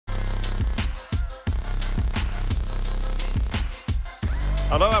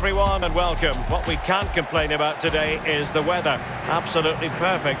Hello everyone and welcome. What we can't complain about today is the weather. Absolutely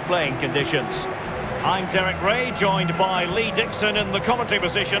perfect playing conditions. I'm Derek Ray, joined by Lee Dixon in the commentary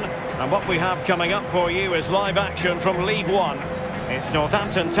position. And what we have coming up for you is live action from League One. It's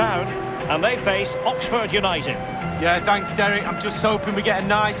Northampton Town and they face Oxford United. Yeah, thanks Derek. I'm just hoping we get a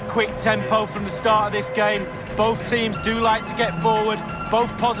nice quick tempo from the start of this game. Both teams do like to get forward, both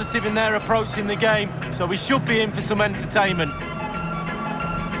positive in their approach in the game, so we should be in for some entertainment.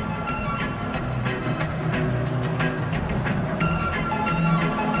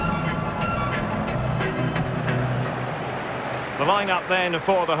 The lineup then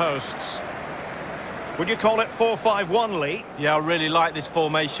for the hosts. Would you call it 4-5-1, Lee? Yeah, I really like this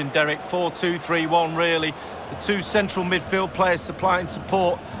formation, Derek. 4-2-3-1, really. The two central midfield players supplying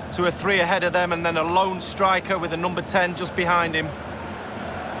support to a three ahead of them, and then a lone striker with a number 10 just behind him.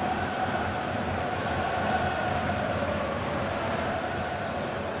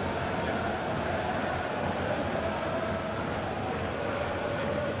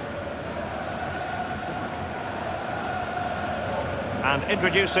 And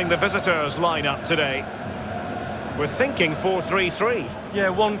introducing the visitors lineup today. We're thinking 4-3-3. Yeah,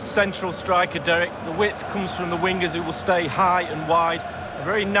 one central striker, Derek. The width comes from the wingers who will stay high and wide. A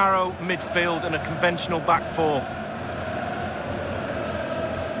very narrow midfield and a conventional back four.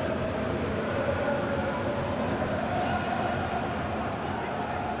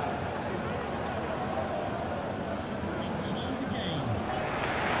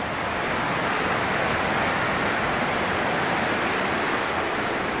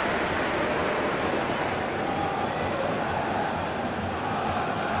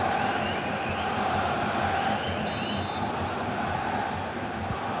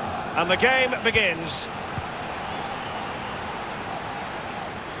 And the game begins.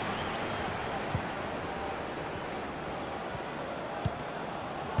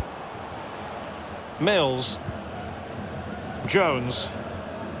 Mills. Jones.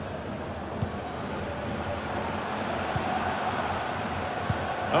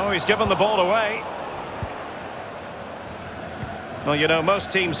 Oh, he's given the ball away. Well, you know,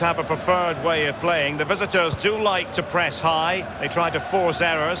 most teams have a preferred way of playing. The visitors do like to press high. They try to force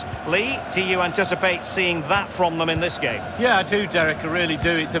errors. Lee, do you anticipate seeing that from them in this game? Yeah, I do, Derek. I really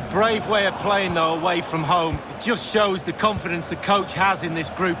do. It's a brave way of playing, though, away from home. It just shows the confidence the coach has in this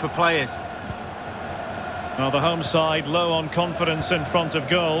group of players. Well, the home side low on confidence in front of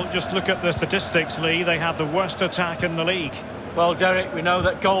goal. Just look at the statistics, Lee. They have the worst attack in the league. Well, Derek, we know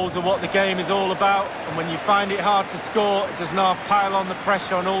that goals are what the game is all about, and when you find it hard to score, it does not pile on the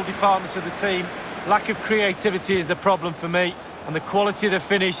pressure on all departments of the team. Lack of creativity is the problem for me, and the quality of the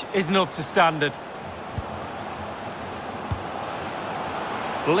finish isn't up to standard.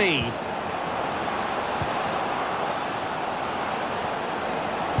 Lee.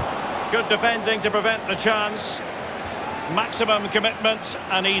 Good defending to prevent the chance. Maximum commitment,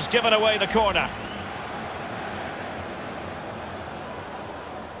 and he's given away the corner.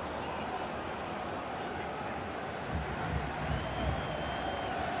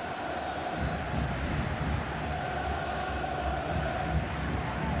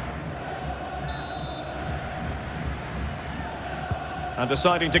 And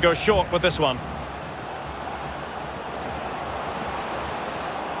deciding to go short with this one.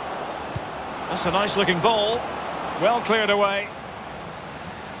 That's a nice looking ball. Well cleared away.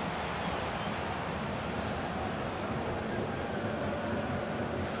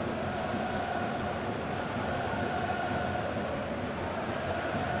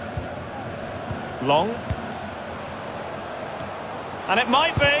 Long. And it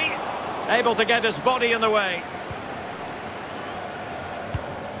might be able to get his body in the way.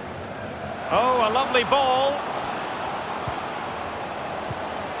 Oh, a lovely ball.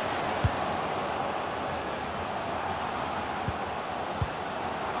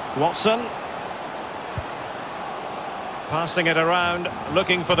 Watson. Passing it around,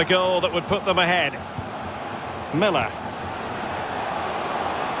 looking for the goal that would put them ahead. Miller.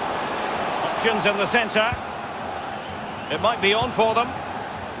 Options in the centre. It might be on for them.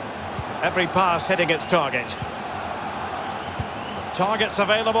 Every pass hitting its target. Targets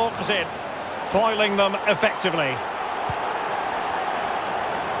available as in. Foiling them effectively.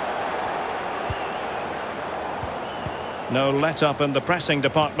 No let-up in the pressing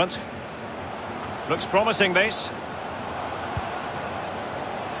department. Looks promising, this.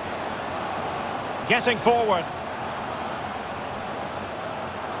 Getting forward.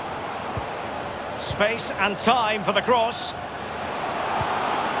 Space and time for the cross.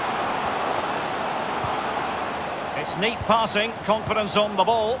 It's neat passing, confidence on the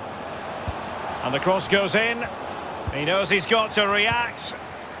ball. And the cross goes in. He knows he's got to react.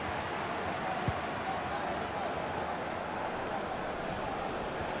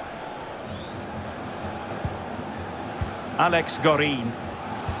 Alex Gorin.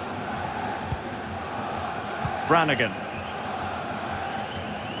 Brannigan.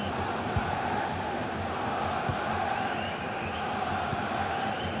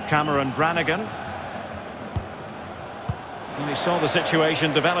 Cameron Brannigan. And he saw the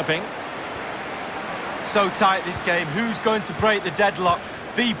situation developing. So tight this game. Who's going to break the deadlock?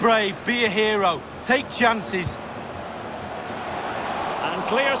 Be brave, be a hero, take chances. And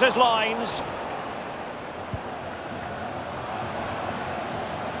clears his lines.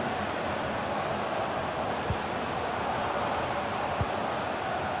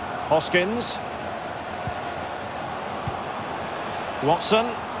 Hoskins. Watson.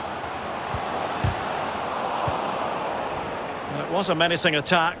 It was a menacing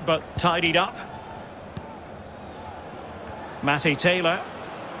attack, but tidied up. Matty Taylor.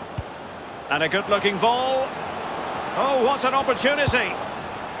 And a good-looking ball. Oh, what an opportunity.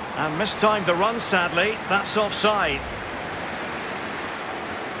 And mistimed the run, sadly. That's offside.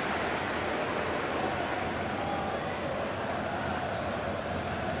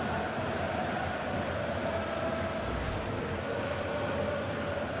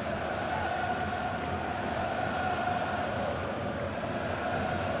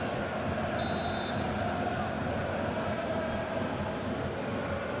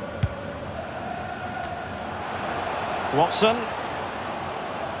 Watson.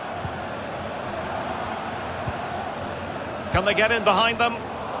 Can they get in behind them?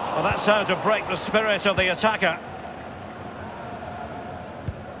 Well, that's how to break the spirit of the attacker.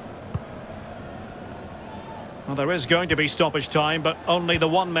 Well, there is going to be stoppage time, but only the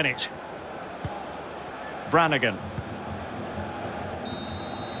 1 minute. Brannigan.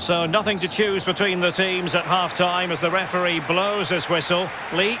 So nothing to choose between the teams at half-time as the referee blows his whistle.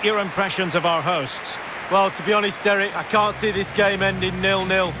 Lee, your impressions of our hosts? Well, to be honest, Derek, I can't see this game ending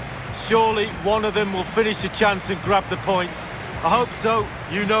 0-0. Surely one of them will finish a chance and grab the points. I hope so.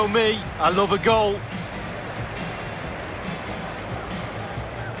 You know me, I love a goal.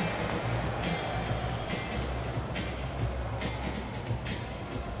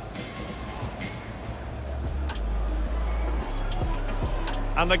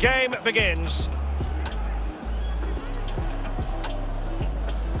 And the game begins.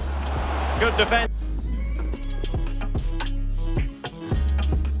 Good defence.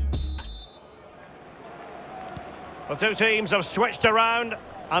 The two teams have switched around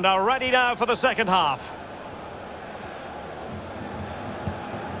and are ready now for the second half.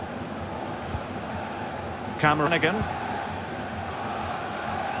 Cameron again.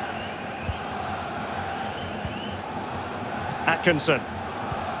 Atkinson.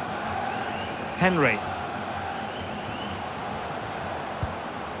 Henry.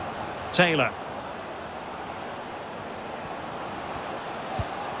 Taylor.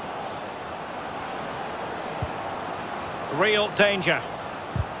 Real danger.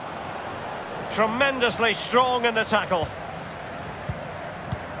 Tremendously strong in the tackle.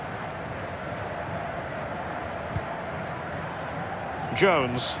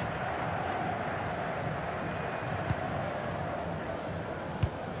 Jones.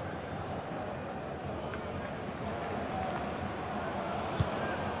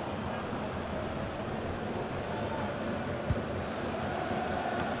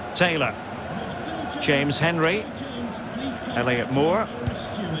 Taylor. James Henry. Elliot Moore.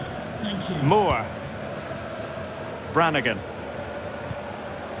 Moore. Brannigan.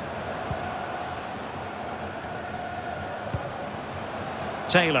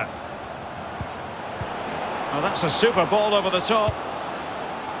 Taylor. Oh, that's a super ball over the top.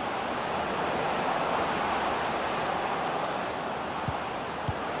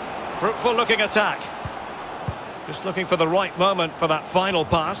 Fruitful looking attack. Just looking for the right moment for that final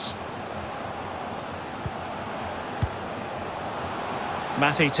pass.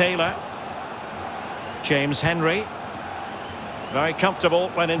 Matty Taylor. James Henry. Very comfortable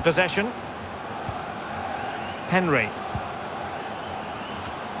when in possession. Henry.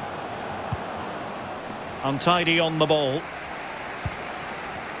 Untidy on the ball.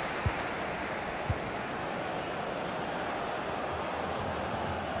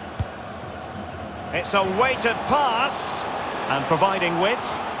 It's a weighted pass and providing width.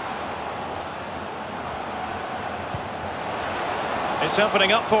 It's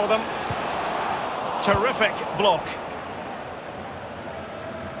opening up for them. Terrific block.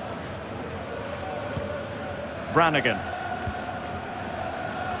 Brannigan.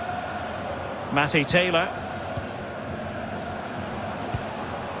 Matty Taylor.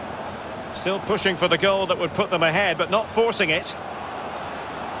 Still pushing for the goal that would put them ahead, but not forcing it.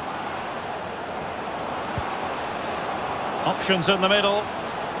 Options in the middle.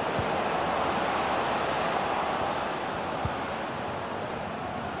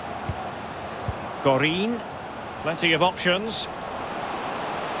 Gorin. Plenty of options.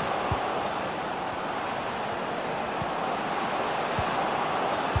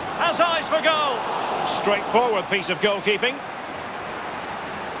 Has eyes for goal. Straightforward piece of goalkeeping.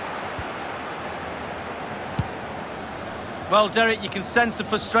 Well, Derek, you can sense the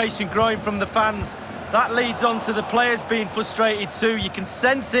frustration growing from the fans. That leads on to the players being frustrated too. You can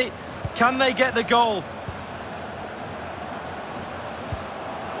sense it. Can they get the goal?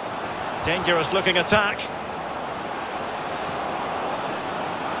 Dangerous looking attack.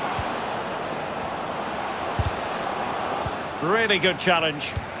 Really good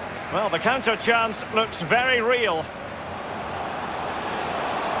challenge. Well, the counter chance looks very real.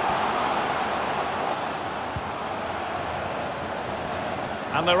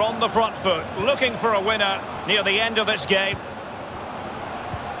 And they're on the front foot, looking for a winner near the end of this game.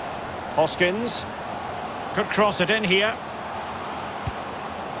 Hoskins could cross it in here.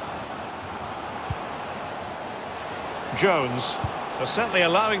 Jones. They're certainly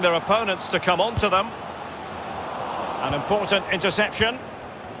allowing their opponents to come onto them. An important interception.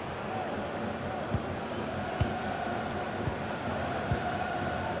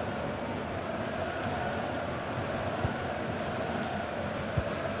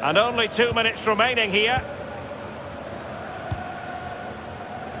 And only 2 minutes remaining here.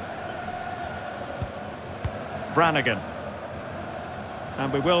 Brannigan.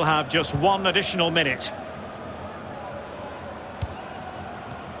 And we will have just 1 additional minute.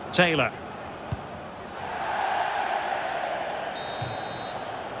 Taylor.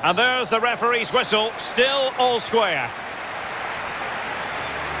 And there's the referee's whistle, still all square.